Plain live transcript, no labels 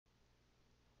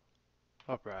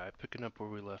Alright, picking up where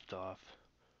we left off.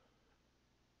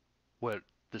 What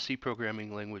the C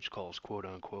programming language calls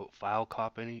quote-unquote file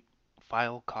copying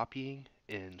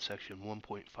in section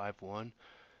 1.51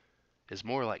 is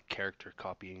more like character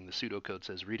copying. The pseudocode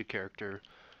says read a character,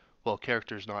 while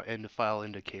character is not end of file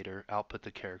indicator, output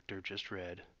the character just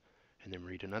read, and then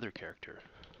read another character.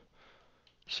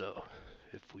 So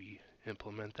if we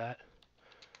implement that,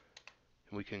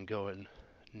 we can go and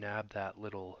nab that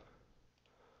little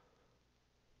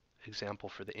example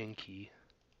for the in key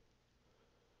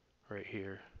right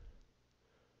here,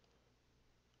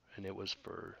 and it was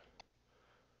for,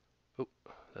 oh,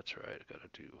 that's right, I gotta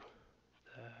do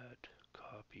that,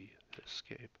 copy,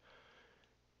 escape,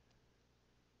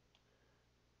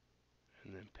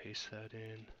 and then paste that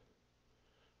in.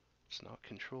 It's not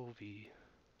Control V,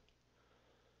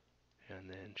 and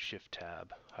then Shift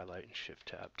Tab, highlight and Shift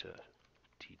Tab to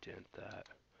dedent that.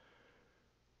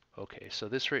 Okay, so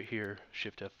this right here,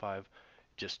 Shift F5,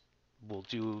 just will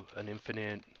do an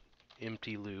infinite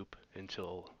empty loop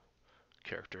until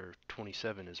character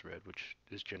 27 is read, which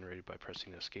is generated by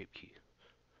pressing the escape key.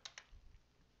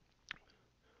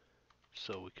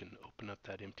 So we can open up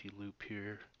that empty loop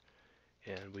here,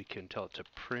 and we can tell it to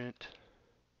print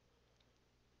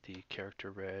the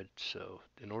character read. So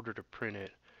in order to print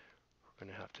it, we're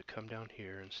going to have to come down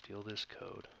here and steal this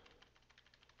code,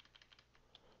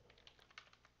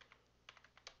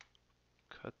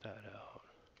 cut that out,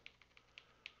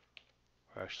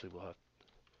 or actually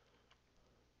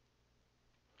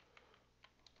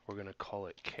we're going to call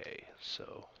it K,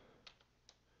 so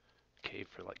K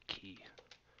for like key.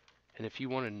 And if you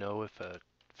want to know if a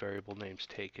variable name's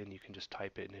taken, you can just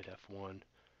type it and hit F1, and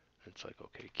it's like,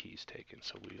 okay, key's taken,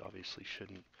 so we obviously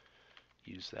shouldn't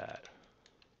use that.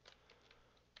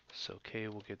 So K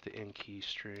will get the in key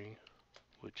string,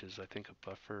 which is I think a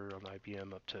buffer on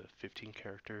IBM up to 15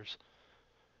 characters,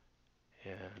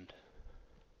 and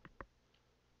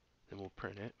then we'll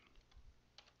print it.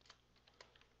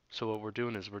 So what we're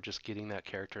doing is we're just getting that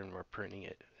character and we're printing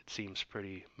it. It seems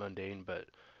pretty mundane, but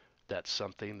that's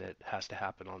something that has to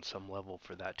happen on some level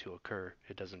for that to occur.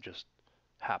 It doesn't just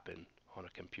happen on a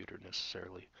computer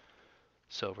necessarily.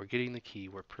 So we're getting the key,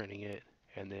 we're printing it,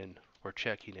 and then we're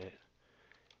checking it,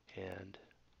 and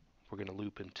we're going to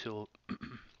loop until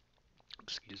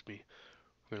excuse me,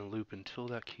 we're going to loop until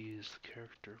that key is the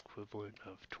character equivalent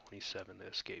of 27, the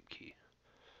escape key.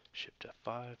 Shift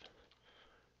F5,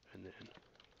 and then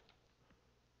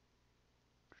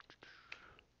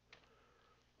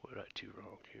what did I do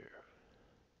wrong here?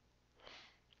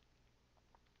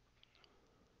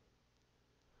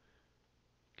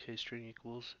 K string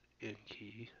equals in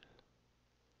key,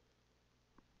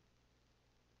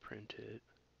 print it,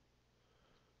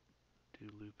 do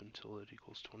loop until it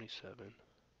equals 27.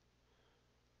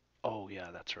 Oh yeah,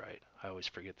 that's right. I always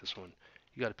forget this one.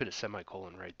 You got to put a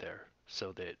semicolon right there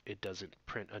so that it doesn't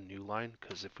print a new line,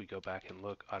 because if we go back and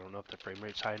look, I don't know if the frame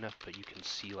rate's high enough, but you can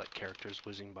see like characters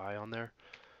whizzing by on there.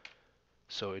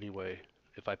 So anyway,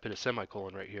 if I put a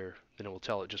semicolon right here, then it will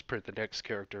tell it just print the next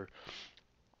character.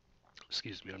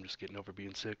 Excuse me, I'm just getting over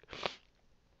being sick.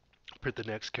 Print the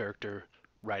next character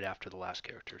right after the last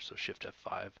character. So Shift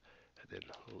F5 and then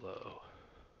hello.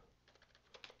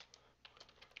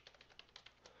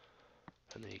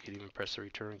 And then you can even press the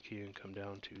return key and come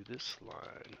down to this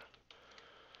line.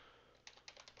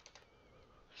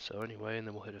 So anyway, and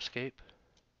then we'll hit escape.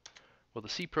 Well, the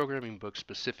C programming book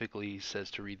specifically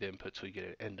says to read the input so we get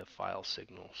an end of file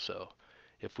signal. So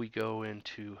if we go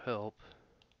into help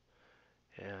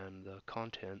and the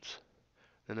contents,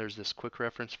 then there's this quick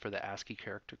reference for the ASCII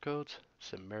character codes.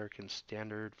 It's American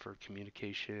Standard for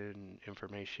Communication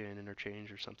Information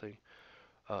Interchange or something.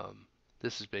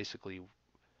 This is basically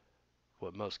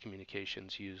what most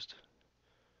communications used,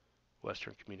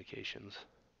 Western communications,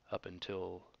 up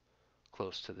until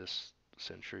close to this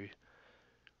century.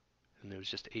 And there was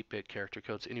just 8-bit character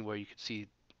codes. Anyway, you could see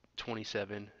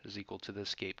 27 is equal to the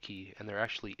escape key, and there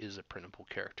actually is a printable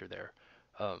character there.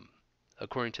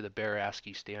 According to the bare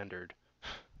ASCII standard,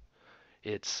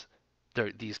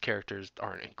 these characters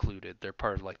aren't included. They're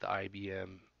part of like the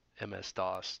IBM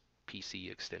MS-DOS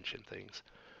PC extension things.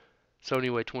 So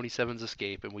anyway, 27 is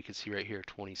escape, and we can see right here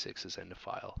 26 is end of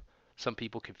file. Some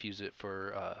people confuse it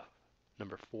for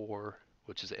number 4,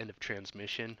 which is the end of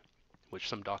transmission, which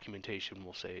some documentation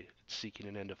will say it's seeking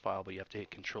an end of file, but you have to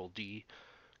hit Control D.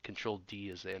 Control D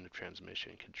is the end of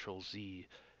transmission. Control Z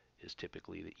is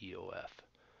typically the EOF.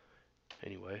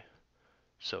 Anyway,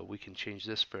 so we can change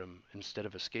this from, instead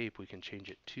of escape, we can change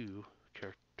it to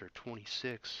character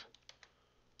 26,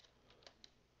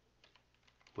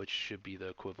 which should be the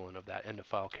equivalent of that end of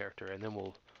file character, and then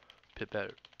we'll put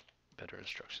better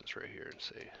instructions right here and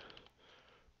say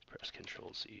press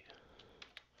Control Z.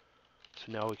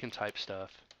 So now we can type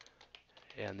stuff,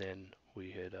 and then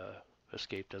we hit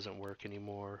escape doesn't work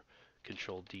anymore.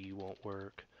 Control D won't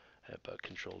work, but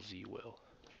Control Z will.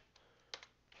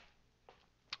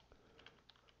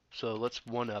 So let's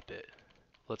one-up it.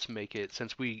 Let's make it,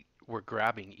 since we're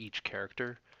grabbing each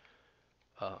character,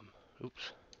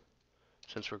 oops,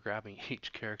 since we're grabbing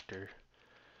each character,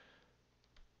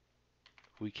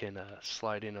 we can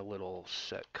slide in a little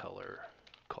set color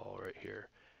call right here.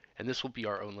 And this will be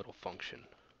our own little function.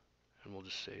 And we'll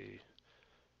just say,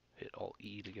 hit Alt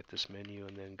E to get this menu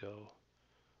and then go.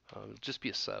 Just be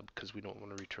a sub because we don't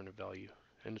want to return a value.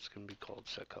 And it's going to be called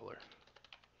set color.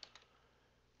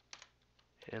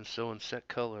 And so in set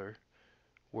color,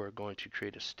 we're going to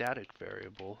create a static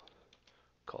variable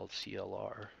called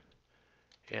CLR.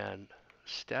 And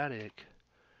static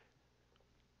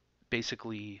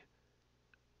basically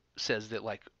says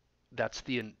that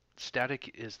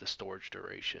static is the storage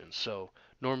duration. So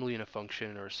normally in a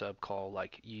function or a subcall,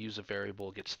 like you use a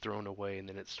variable, gets thrown away, and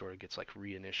then it sort of gets like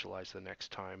reinitialized the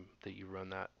next time that you run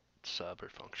that sub or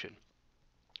function.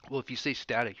 Well, if you say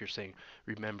static, you're saying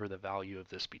remember the value of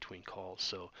this between calls.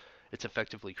 So it's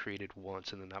effectively created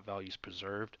once and then that value is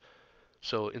preserved.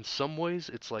 So in some ways,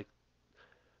 it's like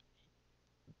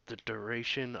the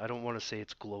duration, I don't want to say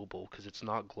it's global because it's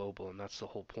not global, and that's the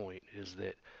whole point, is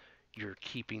that you're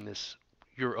keeping this,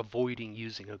 you're avoiding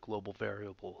using a global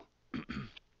variable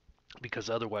because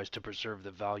otherwise to preserve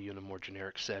the value in a more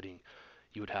generic setting,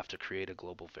 you would have to create a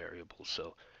global variable.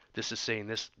 So this is saying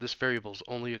this variable is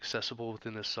only accessible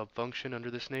within this subfunction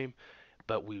under this name,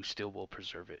 but we still will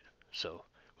preserve it. So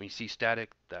when you see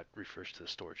static, that refers to the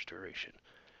storage duration.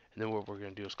 And then what we're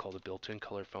going to do is call the built-in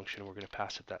color function, and we're going to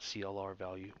pass it that CLR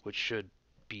value, which should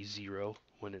be 0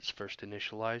 when it's first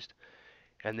initialized.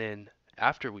 And then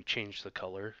after we change the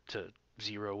color to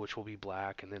 0, which will be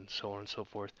black, and then so on and so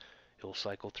forth, it will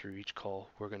cycle through each call.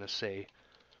 We're going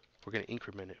to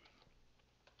increment it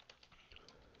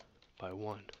by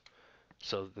 1.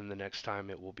 So then the next time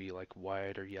it will be like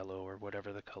white or yellow or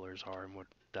whatever the colors are in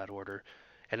that order.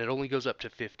 And it only goes up to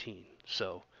 15.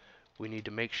 So we need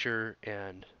to make sure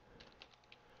and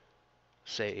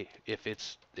say if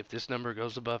this number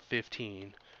goes above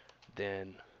 15,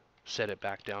 then set it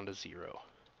back down to 0.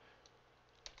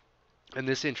 And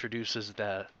this introduces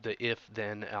the if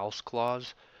then else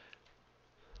clause.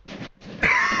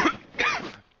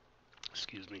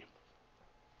 Excuse me.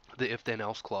 The if then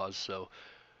else clause, so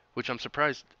which I'm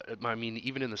surprised, I mean,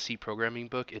 even in the C programming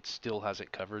book, it still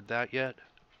hasn't covered that yet.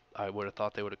 I would have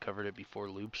thought they would have covered it before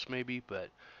loops maybe, but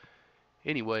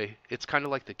anyway, it's kind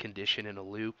of like the condition in a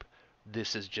loop.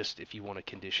 This is just if you want a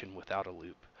condition without a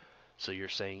loop. So you're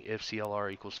saying if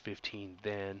CLR equals 15,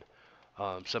 then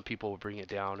some people will bring it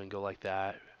down and go like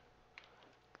that.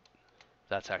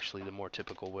 That's actually the more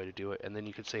typical way to do it. And then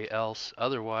you could say else,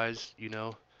 otherwise, you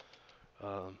know,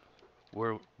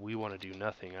 we want to do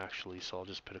nothing actually, so I'll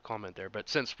just put a comment there. But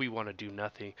since we want to do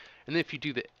nothing, and then if you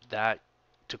do that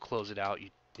to close it out, you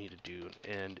need to do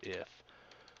an end if.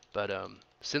 But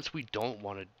since we don't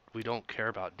care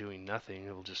about doing nothing,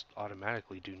 it will just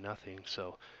automatically do nothing,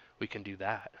 so we can do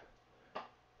that.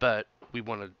 But we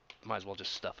might as well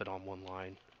just stuff it on one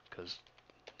line because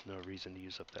no reason to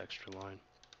use up the extra line.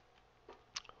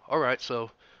 Alright,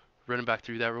 so running back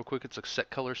through that real quick, it's a set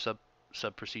color sub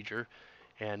procedure,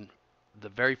 and the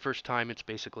very first time it's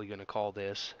basically going to call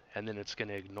this, and then it's going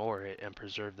to ignore it and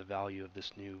preserve the value of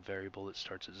this new variable that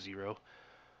starts at 0.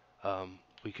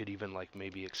 We could even like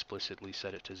maybe explicitly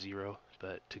set it to 0,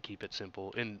 but to keep it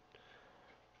simple. In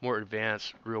more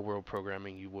advanced real-world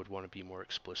programming, you would want to be more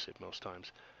explicit most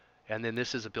times. And then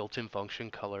this is a built-in function,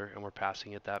 color, and we're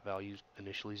passing it that value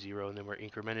initially 0, and then we're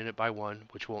incrementing it by 1,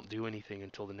 which won't do anything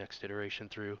until the next iteration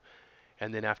through.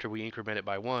 And then after we increment it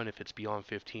by 1, if it's beyond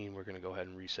 15, we're going to go ahead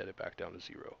and reset it back down to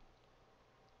 0.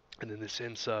 And then this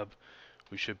end sub,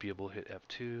 we should be able to hit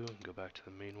F2 and go back to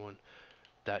the main one.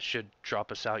 That should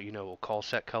drop us out, you know, we'll call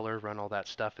set color, run all that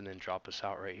stuff, and then drop us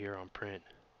out right here on print,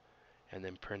 and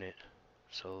then print it.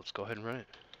 So let's go ahead and run it.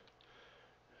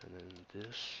 And then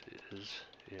this is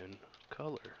in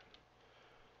color.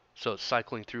 So it's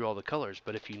cycling through all the colors,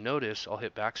 but if you notice, I'll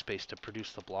hit backspace to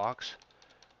produce the blocks.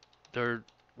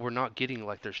 We're not getting,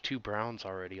 like, there's 2 browns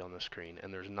already on the screen,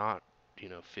 and there's not, you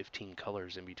know, 15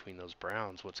 colors in between those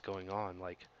browns. What's going on?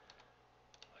 Like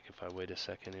if I wait a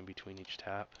second in between each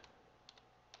tap.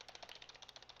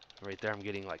 Right there, I'm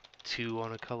getting like 2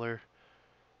 on a color.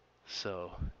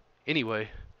 So anyway,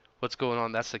 what's going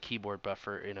on? That's the keyboard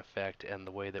buffer in effect, and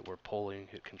the way that we're polling,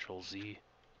 hit Control Z.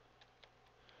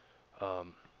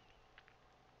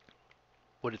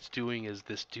 what it's doing is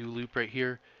this do loop right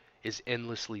here is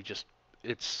endlessly just,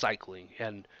 it's cycling.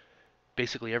 And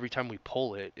basically every time we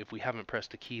pull it, if we haven't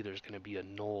pressed a key, there's going to be a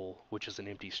null, which is an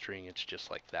empty string. It's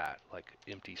just like that, like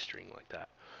empty string like that.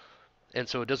 And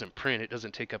so it doesn't print, it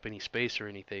doesn't take up any space or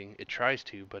anything. It tries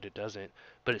to, but it doesn't.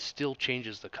 But it still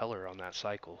changes the color on that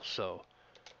cycle. So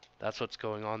that's what's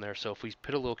going on there. So if we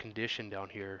put a little condition down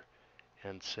here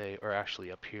and say, or actually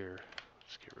up here,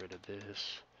 let's get rid of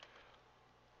this.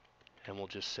 And we'll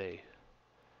just say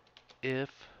if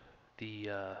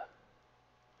the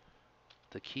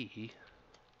key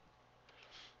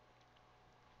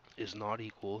is not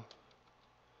equal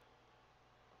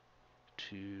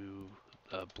to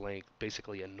a blank,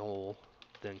 basically a null,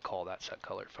 then call that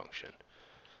setColor function.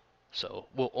 So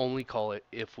we'll only call it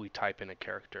if we type in a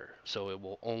character. So it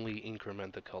will only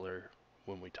increment the color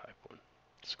when we type one.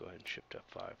 Let's go ahead and Shift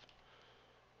F5.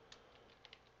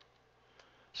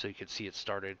 So you can see it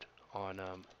started on,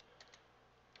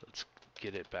 let's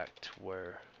get it back to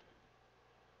where,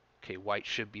 okay, white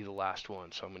should be the last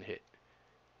one. So I'm going to hit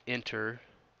Enter,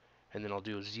 and then I'll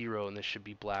do a 0, and this should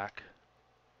be black.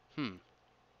 1,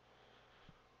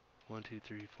 2,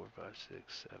 3, 4, 5,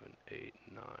 6, 7, 8,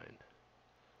 9.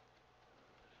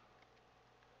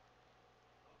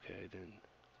 Okay, then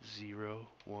 0,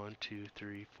 1, 2,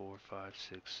 3, 4, 5,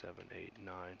 6, 7, 8,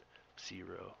 9,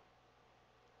 0.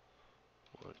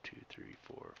 1, 2, 3,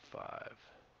 4, 5,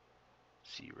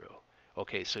 0.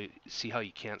 Okay, so see how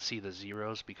you can't see the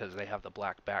zeros because they have the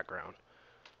black background.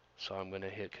 So I'm going to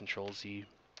hit Control Z,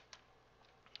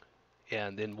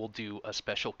 and then we'll do a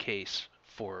special case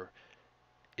for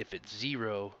if it's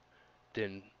 0,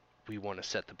 then we want to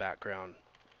set the background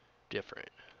different.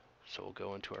 So we'll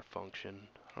go into our function.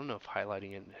 I don't know if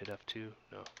highlighting it and hit F2.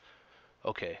 No.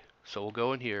 Okay, so we'll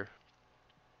go in here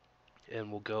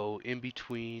and we'll go in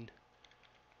between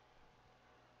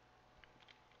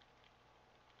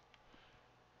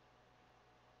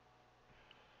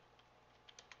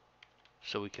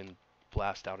so we can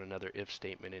blast out another if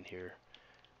statement in here,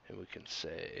 and we can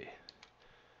say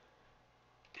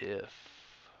if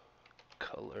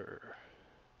color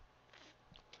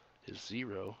is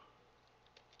 0,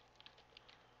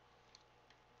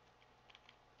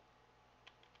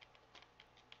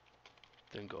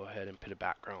 then go ahead and put a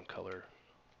background color,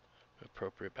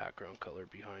 appropriate background color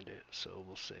behind it. So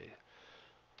we'll say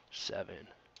 7,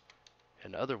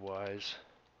 and otherwise,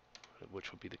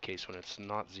 which will be the case when it's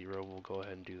not 0, we'll go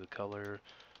ahead and do the color,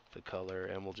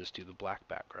 and we'll just do the black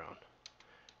background,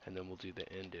 and then we'll do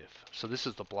the end if. So this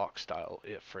is the block style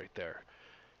if right there,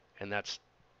 and that's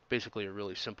basically a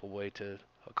really simple way to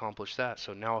accomplish that.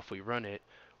 So now if we run it,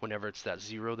 whenever it's that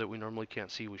 0 that we normally can't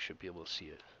see, we should be able to see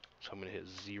it. So I'm going to hit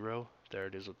 0, there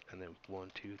it is, and then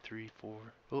 1, 2, 3,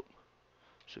 4,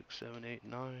 6, 7, 8,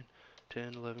 9,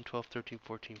 10, 11, 12, 13,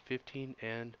 14, 15,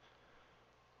 and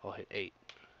I'll hit 8.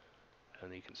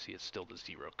 And you can see it's still the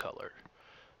 0 color,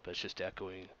 but it's just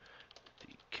echoing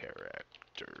the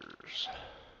characters.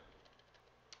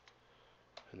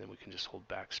 And then we can just hold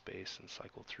backspace and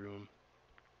cycle through them.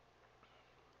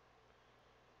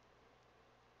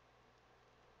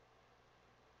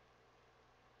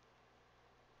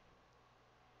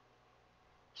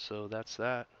 So that's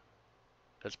that.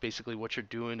 That's basically what you're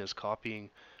doing, is copying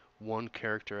one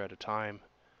character at a time,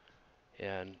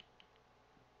 and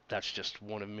that's just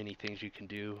one of many things you can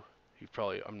do.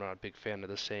 I'm not a big fan of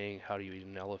the saying, how do you eat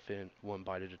an elephant? One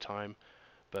bite at a time.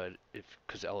 But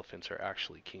because elephants are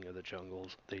actually king of the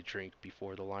jungles. They drink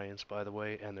before the lions, by the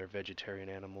way, and they're a vegetarian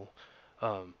animal.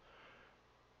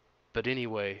 But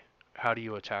anyway, how do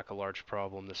you attack a large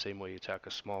problem? The same way you attack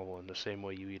a small one, the same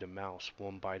way you eat a mouse,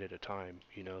 one bite at a time,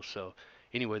 you know. So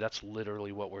anyway, that's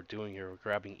literally what we're doing here. We're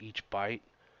grabbing each bite,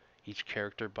 each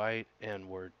character bite, and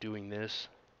we're doing this.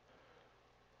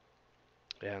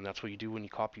 And that's what you do when you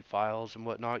copy files and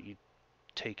whatnot. You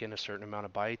take in a certain amount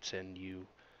of bytes and you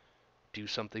do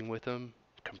something with them,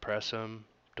 compress them,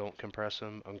 don't compress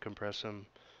them, uncompress them,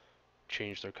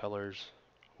 change their colors,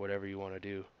 whatever you want to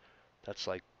do. That's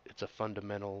like, it's a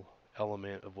fundamental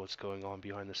element of what's going on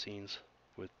behind the scenes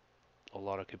with a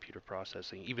lot of computer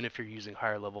processing. Even if you're using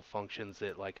higher level functions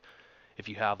that, like, if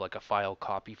you have like a file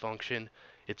copy function,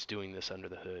 it's doing this under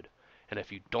the hood. And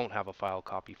if you don't have a file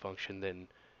copy function, then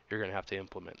you're going to have to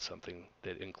implement something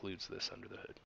that includes this under the hood.